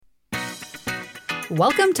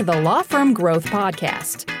Welcome to the Law Firm Growth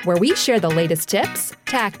Podcast, where we share the latest tips,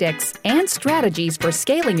 tactics, and strategies for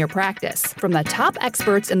scaling your practice from the top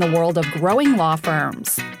experts in the world of growing law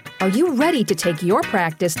firms. Are you ready to take your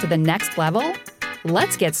practice to the next level?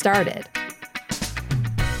 Let's get started.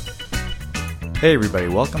 Hey everybody,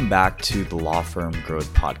 welcome back to the Law Firm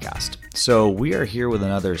Growth Podcast. So we are here with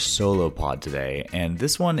another solo pod today, and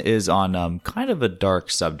this one is on kind of a dark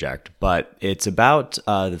subject, but it's about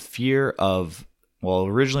the fear of, well,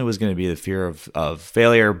 originally was going to be the fear of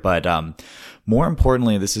failure, but more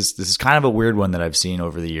importantly, this is kind of a weird one that I've seen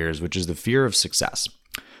over the years, which is the fear of success.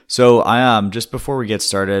 So I just before we get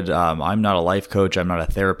started, I'm not a life coach. I'm not a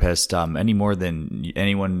therapist any more than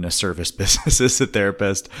anyone in a service business is a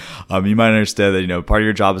therapist. You might understand that, part of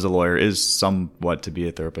your job as a lawyer is somewhat to be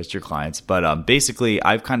a therapist to your clients. But basically,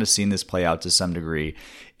 I've kind of seen this play out to some degree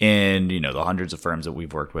in, the hundreds of firms that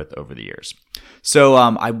we've worked with over the years. So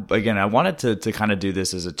I wanted to kind of do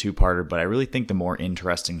this as a two-parter, but I really think the more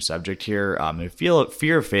interesting subject here, I feel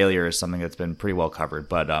fear of failure is something that's been pretty well covered.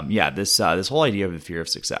 But this whole idea of the fear of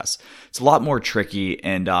success, it's a lot more tricky,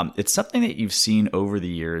 and it's something that you've seen over the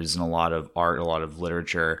years in a lot of art, a lot of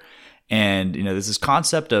literature, and there's this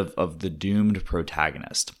concept of the doomed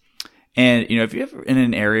protagonist. And, if you're ever in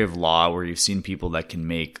an area of law where you've seen people that can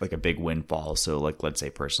make like a big windfall, so like, let's say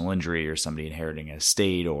personal injury or somebody inheriting an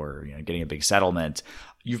estate or, getting a big settlement,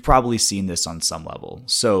 you've probably seen this on some level.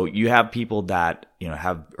 So you have people that,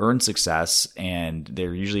 have earned success and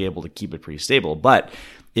they're usually able to keep it pretty stable. But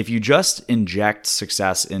if you just inject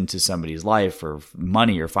success into somebody's life or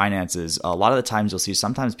money or finances, a lot of the times you'll see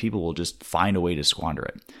sometimes people will just find a way to squander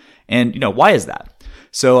it. And, why is that?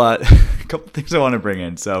 So a couple things I want to bring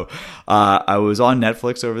in. So I was on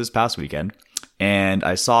Netflix over this past weekend, and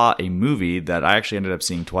I saw a movie that I actually ended up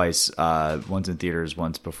seeing twice, once in theaters,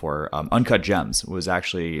 once before. Uncut Gems was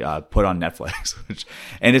actually put on Netflix,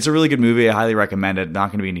 and it's a really good movie. I highly recommend it.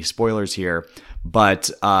 Not going to be any spoilers here. But,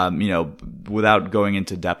 without going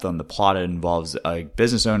into depth on the plot, it involves a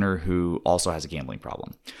business owner who also has a gambling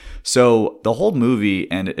problem. So the whole movie,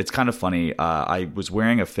 and it's kind of funny, I was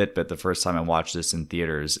wearing a Fitbit the first time I watched this in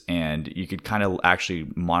theaters, and you could kind of actually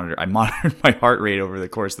I monitored my heart rate over the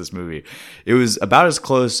course of this movie. It was about as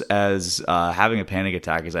close as having a panic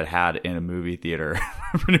attack as I'd had in a movie theater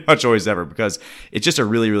pretty much always ever, because it's just a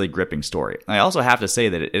really, really gripping story. I also have to say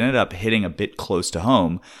that it ended up hitting a bit close to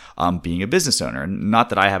home, being a business owner. Not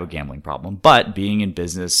that I have a gambling problem, but being in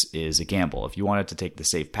business is a gamble. If you wanted to take the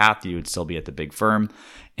safe path, you would still be at the big firm.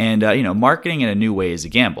 And, marketing in a new way is a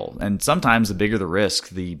gamble. And sometimes the bigger the risk,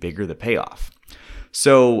 the bigger the payoff.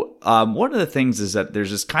 So one of the things is that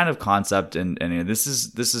there's this kind of concept, and this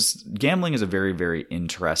is gambling is a very, very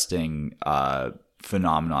interesting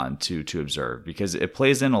phenomenon to observe, because it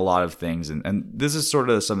plays in a lot of things, and this is sort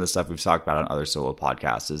of some of the stuff we've talked about on other solo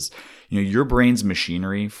podcasts is your brain's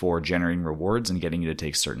machinery for generating rewards and getting you to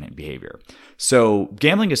take certain behavior. So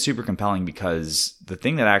gambling is super compelling because the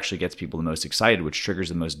thing that actually gets people the most excited, which triggers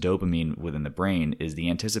the most dopamine within the brain, is the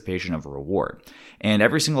anticipation of a reward. And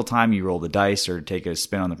every single time you roll the dice or take a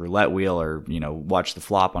spin on the roulette wheel or watch the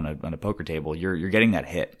flop on a poker table, you're getting that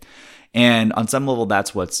hit. And on some level,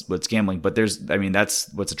 that's what's gambling. But that's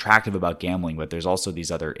what's attractive about gambling. But there's also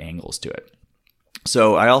these other angles to it.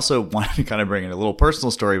 So I also wanted to kind of bring in a little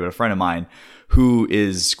personal story, but a friend of mine who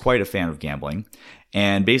is quite a fan of gambling.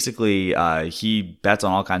 And basically, he bets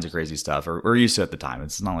on all kinds of crazy stuff, or used to at the time.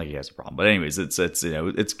 It's not like he has a problem. But anyways, it's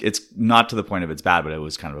not to the point of it's bad, but it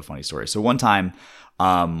was kind of a funny story. So one time,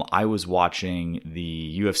 I was watching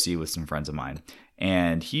the UFC with some friends of mine.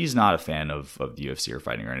 And he's not a fan of the UFC or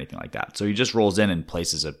fighting or anything like that. So he just rolls in and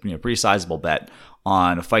places a pretty sizable bet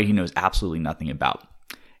on a fight he knows absolutely nothing about.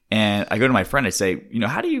 And I go to my friend, I say,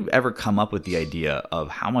 how do you ever come up with the idea of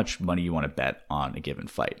how much money you want to bet on a given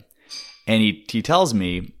fight? And he tells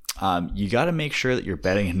me, you got to make sure that you're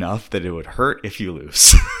betting enough that it would hurt if you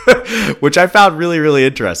lose, which I found really, really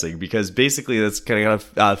interesting, because basically that's kind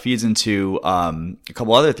of feeds into a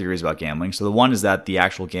couple other theories about gambling. So the one is that the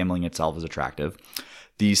actual gambling itself is attractive.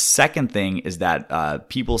 The second thing is that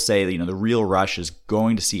people say that, the real rush is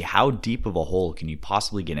going to see how deep of a hole can you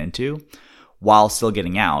possibly get into while still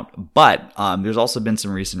getting out. But there's also been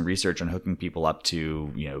some recent research on hooking people up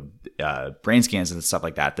to, brain scans and stuff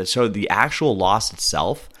like that show the actual loss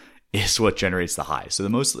itself is what generates the high. So the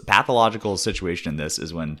most pathological situation in this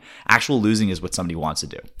is when actual losing is what somebody wants to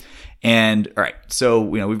do. And all right, so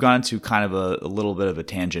we've gone into kind of a little bit of a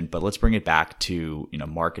tangent, but let's bring it back to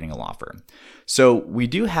marketing a law firm. So we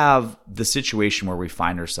do have the situation where we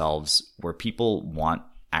find ourselves where people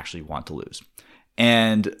actually want to lose.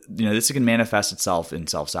 And, this can manifest itself in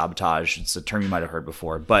self-sabotage. It's a term you might have heard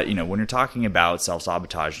before. But, when you're talking about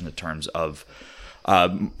self-sabotage in the terms of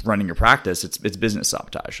running your practice, it's business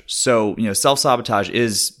sabotage. So, self-sabotage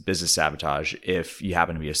is business sabotage if you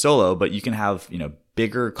happen to be a solo, but you can have,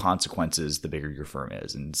 bigger consequences the bigger your firm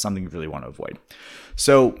is, and something you really want to avoid.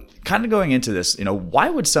 So kind of going into this, why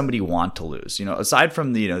would somebody want to lose? Aside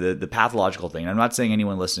from the pathological thing, I'm not saying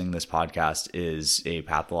anyone listening to this podcast is a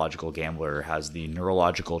pathological gambler, has the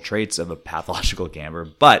neurological traits of a pathological gambler,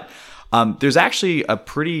 but there's actually a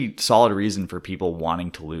pretty solid reason for people wanting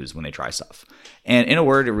to lose when they try stuff. And in a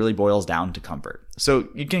word, it really boils down to comfort. So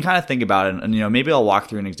you can kind of think about it, and maybe I'll walk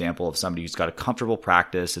through an example of somebody who's got a comfortable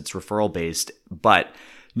practice. It's referral based, but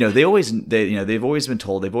they've always been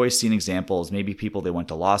told, they've always seen examples, maybe people they went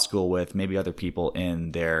to law school with, maybe other people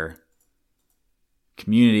in their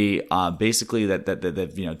community, basically that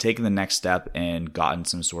they've taken the next step and gotten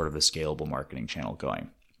some sort of a scalable marketing channel going.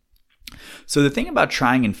 So the thing about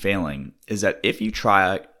trying and failing is that if you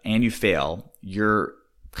try and you fail, you're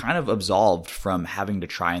kind of absolved from having to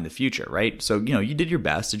try in the future, right? So, you did your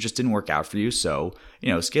best. It just didn't work out for you. So,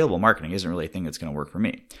 scalable marketing isn't really a thing that's going to work for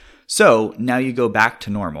me. So now you go back to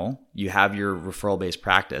normal. You have your referral-based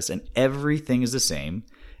practice and everything is the same,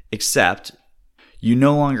 except you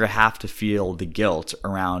no longer have to feel the guilt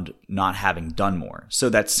around not having done more. So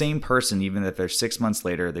that same person, even if they're 6 months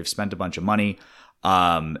later, they've spent a bunch of money,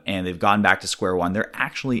 and they've gone back to square one, they're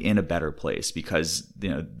actually in a better place because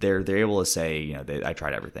they're able to say I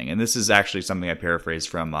tried everything. And this is actually something I paraphrased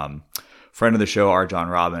from friend of the show, R. John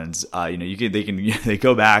Robbins. They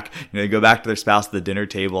go back to their spouse at the dinner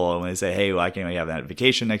table, and when they say, hey, why can't we have that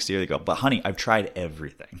vacation next year? They go, but honey, I've tried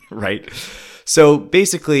everything, right? So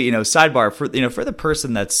basically, sidebar for the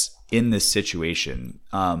person that's in this situation,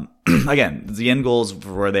 again, the end goal is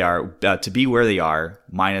for where they are, to be where they are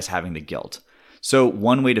minus having the guilt. So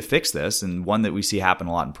one way to fix this, and one that we see happen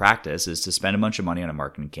a lot in practice, is to spend a bunch of money on a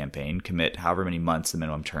marketing campaign, commit however many months the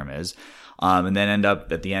minimum term is, and then end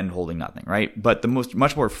up at the end holding nothing, right? But the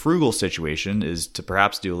much more frugal situation is to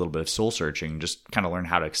perhaps do a little bit of soul searching, just kind of learn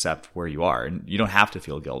how to accept where you are. And you don't have to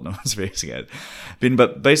feel guilt. No one's facing it.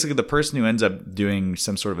 But basically the person who ends up doing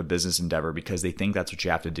some sort of a business endeavor because they think that's what you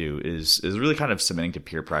have to do is really kind of submitting to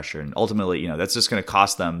peer pressure. And ultimately, that's just going to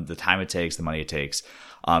cost them the time it takes, the money it takes.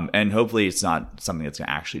 And hopefully it's not something that's going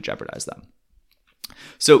to actually jeopardize them.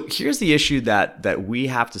 So here's the issue that we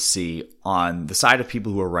have to see on the side of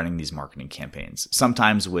people who are running these marketing campaigns,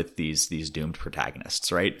 sometimes with these doomed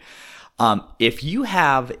protagonists, right? If you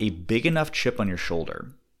have a big enough chip on your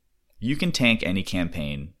shoulder, you can tank any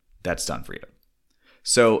campaign that's done for you.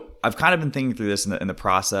 So I've kind of been thinking through this in the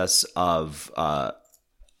process of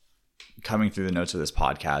coming through the notes of this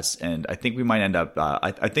podcast, and I think we might end up,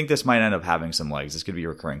 I think this might end up having some legs. This could be a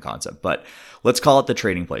recurring concept, but let's call it the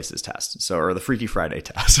Trading Places test. So, or the Freaky Friday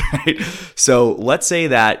test, right? So let's say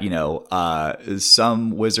that,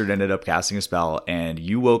 some wizard ended up casting a spell and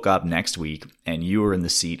you woke up next week and you were in the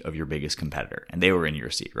seat of your biggest competitor and they were in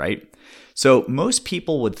your seat, right? So most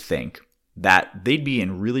people would think that they'd be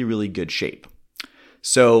in really, really good shape.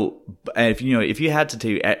 So if you had to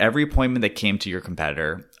take every appointment that came to your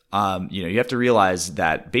competitor, you have to realize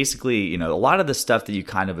that basically, a lot of the stuff that you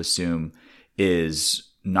kind of assume is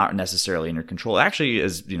not necessarily in your control actually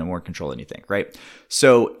is, more in control than you think, right?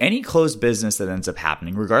 So any closed business that ends up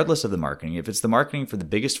happening, regardless of the marketing, if it's the marketing for the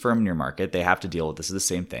biggest firm in your market, they have to deal with this is the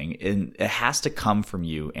same thing, and it has to come from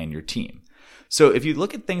you and your team. So if you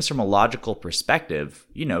look at things from a logical perspective,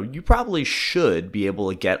 you probably should be able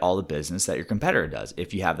to get all the business that your competitor does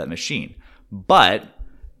if you have that machine. But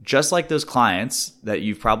just like those clients that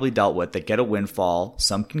you've probably dealt with that get a windfall,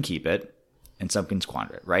 some can keep it and some can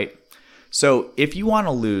squander it, right? So if you want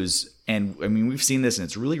to lose, and I mean, we've seen this and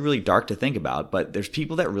it's really, really dark to think about, but there's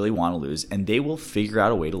people that really want to lose and they will figure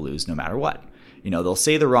out a way to lose no matter what. They'll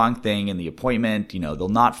say the wrong thing in the appointment, they'll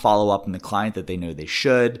not follow up on the client that they know they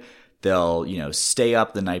should. They'll, stay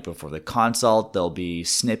up the night before the consult. They'll be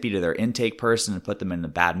snippy to their intake person and put them in a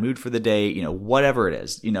bad mood for the day. Whatever it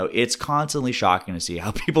is, it's constantly shocking to see how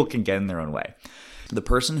people can get in their own way. The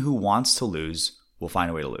person who wants to lose will find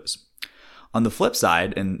a way to lose. On the flip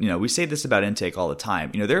side, and, we say this about intake all the time,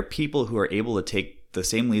 there are people who are able to take the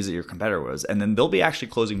same leads that your competitor was, and then they'll be actually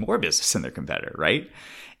closing more business than their competitor, right?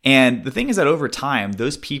 And the thing is that over time,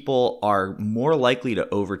 those people are more likely to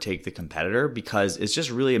overtake the competitor because it's just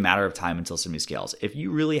really a matter of time until somebody scales. If you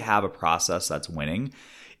really have a process that's winning,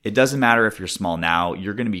 it doesn't matter if you're small now,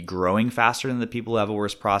 you're going to be growing faster than the people who have a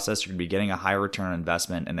worse process. You're going to be getting a higher return on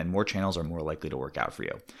investment, and then more channels are more likely to work out for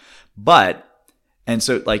you.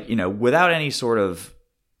 Without any sort of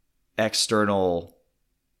external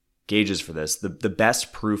gauges for this. The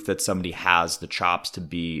best proof that somebody has the chops to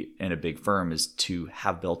be in a big firm is to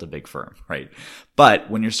have built a big firm, right? But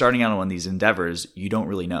when you're starting out on one of these endeavors, you don't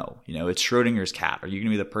really know. It's Schrodinger's cat. Are you going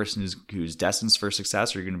to be the person who's destined for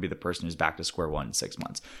success, or are you going to be the person who's back to square one in 6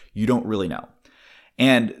 months? You don't really know.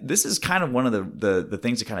 And this is kind of one of the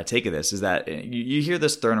things to kind of take of this is that you hear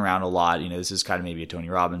this thrown around a lot. This is kind of maybe a Tony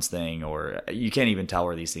Robbins thing, or you can't even tell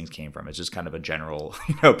where these things came from. It's just kind of a general,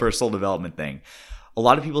 personal development thing. A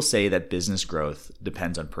lot of people say that business growth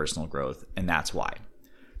depends on personal growth, and that's why.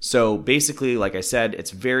 So basically, like I said,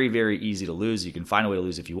 it's very, very easy to lose. You can find a way to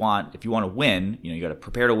lose if you want. If you want to win, you got to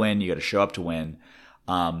prepare to win. You got to show up to win.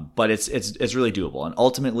 But it's really doable. And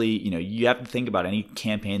ultimately, you have to think about any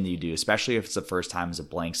campaign that you do, especially if it's the first time as a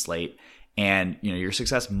blank slate, and your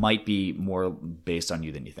success might be more based on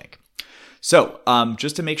you than you think. So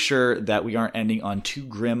just to make sure that we aren't ending on too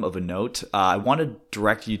grim of a note, I want to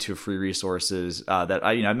direct you to free resources that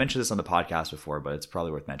I mentioned this on the podcast before, but it's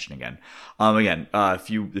probably worth mentioning again. If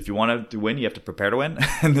you want to win, you have to prepare to win,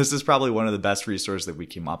 and this is probably one of the best resources that we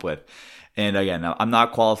came up with. And again, I'm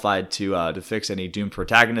not qualified to fix any doomed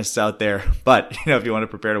protagonists out there, but if you want to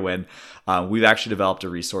prepare to win, we've actually developed a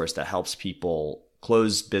resource that helps people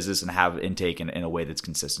close business and have intake in a way that's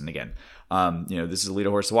consistent. Again, this is a lead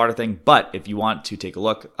a horse to water thing, but if you want to take a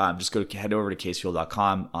look, just head over to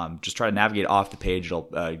casefuel.com. Just try to navigate off the page. It'll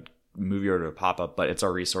move you over to a pop-up, but it's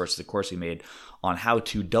our resource, the course we made on how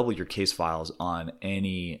to double your case files on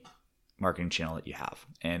any marketing channel that you have.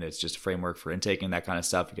 And it's just a framework for intaking that kind of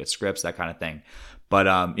stuff. You get scripts, that kind of thing. But,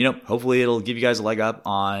 hopefully it'll give you guys a leg up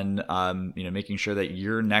on, making sure that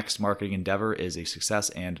your next marketing endeavor is a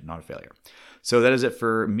success and not a failure. So that is it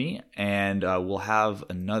for me. And we'll have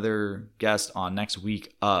another guest on next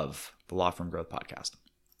week of the Law Firm Growth Podcast.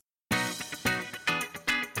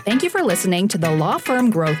 Thank you for listening to the Law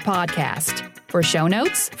Firm Growth Podcast. For show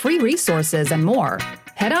notes, free resources, and more,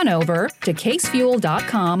 head on over to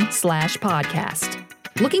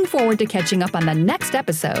casefuel.com/podcast. Looking forward to catching up on the next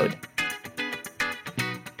episode.